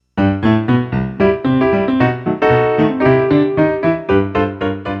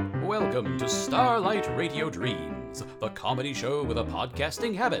Dreams, the comedy show with a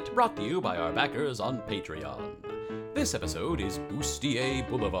podcasting habit, brought to you by our backers on Patreon. This episode is Bustier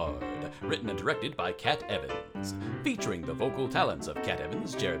Boulevard, written and directed by Kat Evans, featuring the vocal talents of Kat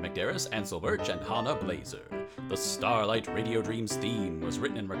Evans, Jared McDarris, Ansel Birch, and Hannah Blazer. The Starlight Radio Dreams theme was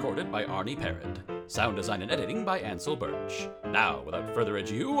written and recorded by Arnie Parrott. Sound design and editing by Ansel Birch. Now, without further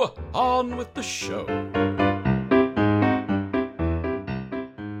ado, on with the show.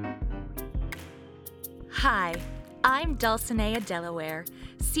 Hi, I'm Dulcinea Delaware,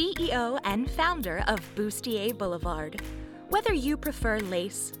 CEO and founder of Bustier Boulevard. Whether you prefer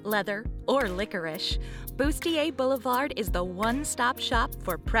lace, leather, or licorice, Bustier Boulevard is the one-stop shop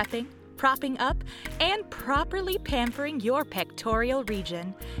for prepping, propping up, and properly pampering your pectoral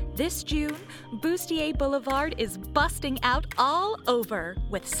region. This June, Bustier Boulevard is busting out all over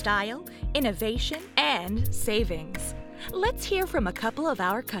with style, innovation, and savings. Let's hear from a couple of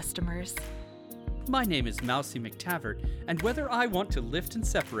our customers. My name is Mousy McTavirt, and whether I want to lift and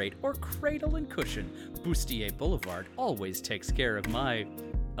separate or cradle and cushion, Bustier Boulevard always takes care of my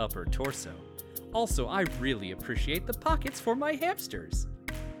upper torso. Also, I really appreciate the pockets for my hamsters.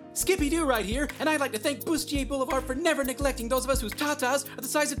 Skippy-Doo right here, and I'd like to thank Bustier Boulevard for never neglecting those of us whose tatas are the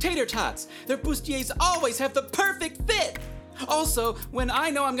size of tater tots. Their bustiers always have the perfect fit! Also, when I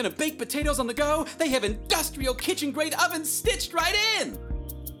know I'm gonna bake potatoes on the go, they have industrial kitchen-grade ovens stitched right in!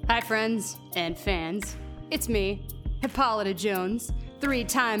 Hi friends and fans, it's me, Hippolyta Jones,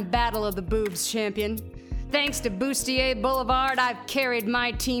 3-time Battle of the Boobs champion. Thanks to Bustier Boulevard, I've carried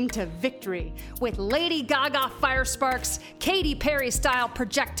my team to victory with Lady Gaga fire sparks, Katy Perry-style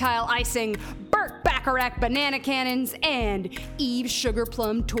projectile icing, Burt Bacharach banana cannons, and Eve Sugar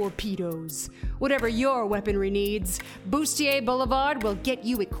Plum torpedoes. Whatever your weaponry needs, Bustier Boulevard will get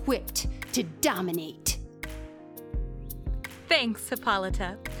you equipped to dominate. Thanks,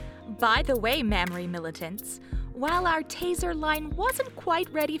 Hippolyta. By the way, Mamrie militants, while our taser line wasn't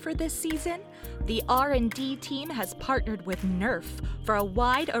quite ready for this season, the R&D team has partnered with Nerf for a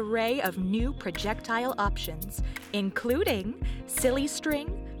wide array of new projectile options, including silly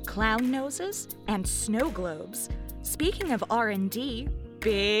string, clown noses, and snow globes. Speaking of R&D,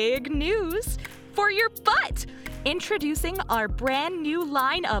 big news for your butt! Introducing our brand new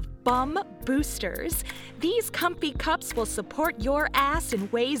line of Bum Boosters. These comfy cups will support your ass in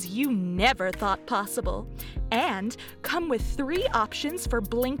ways you never thought possible. And come with 3 options for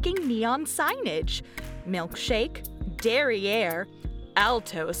blinking neon signage: milkshake, derriere,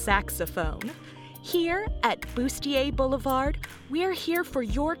 alto saxophone. Here at Bustier Boulevard, we're here for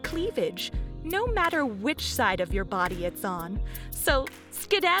your cleavage, no matter which side of your body it's on. So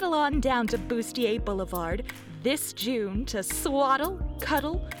skedaddle on down to Bustier Boulevard this June to swaddle,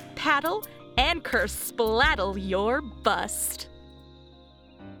 cuddle, paddle, and kersplattle your bust.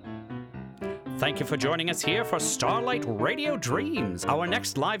 Thank you for joining us here for Starlight Radio Dreams. Our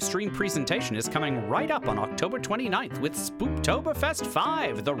next live stream presentation is coming right up on October 29th with Spooktoberfest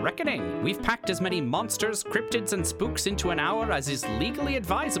 5, The Reckoning. We've packed as many monsters, cryptids, and spooks into an hour as is legally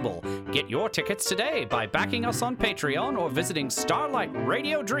advisable. Get your tickets today by backing us on Patreon or visiting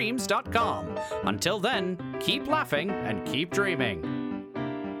starlightradiodreams.com. Until then, keep laughing and keep dreaming.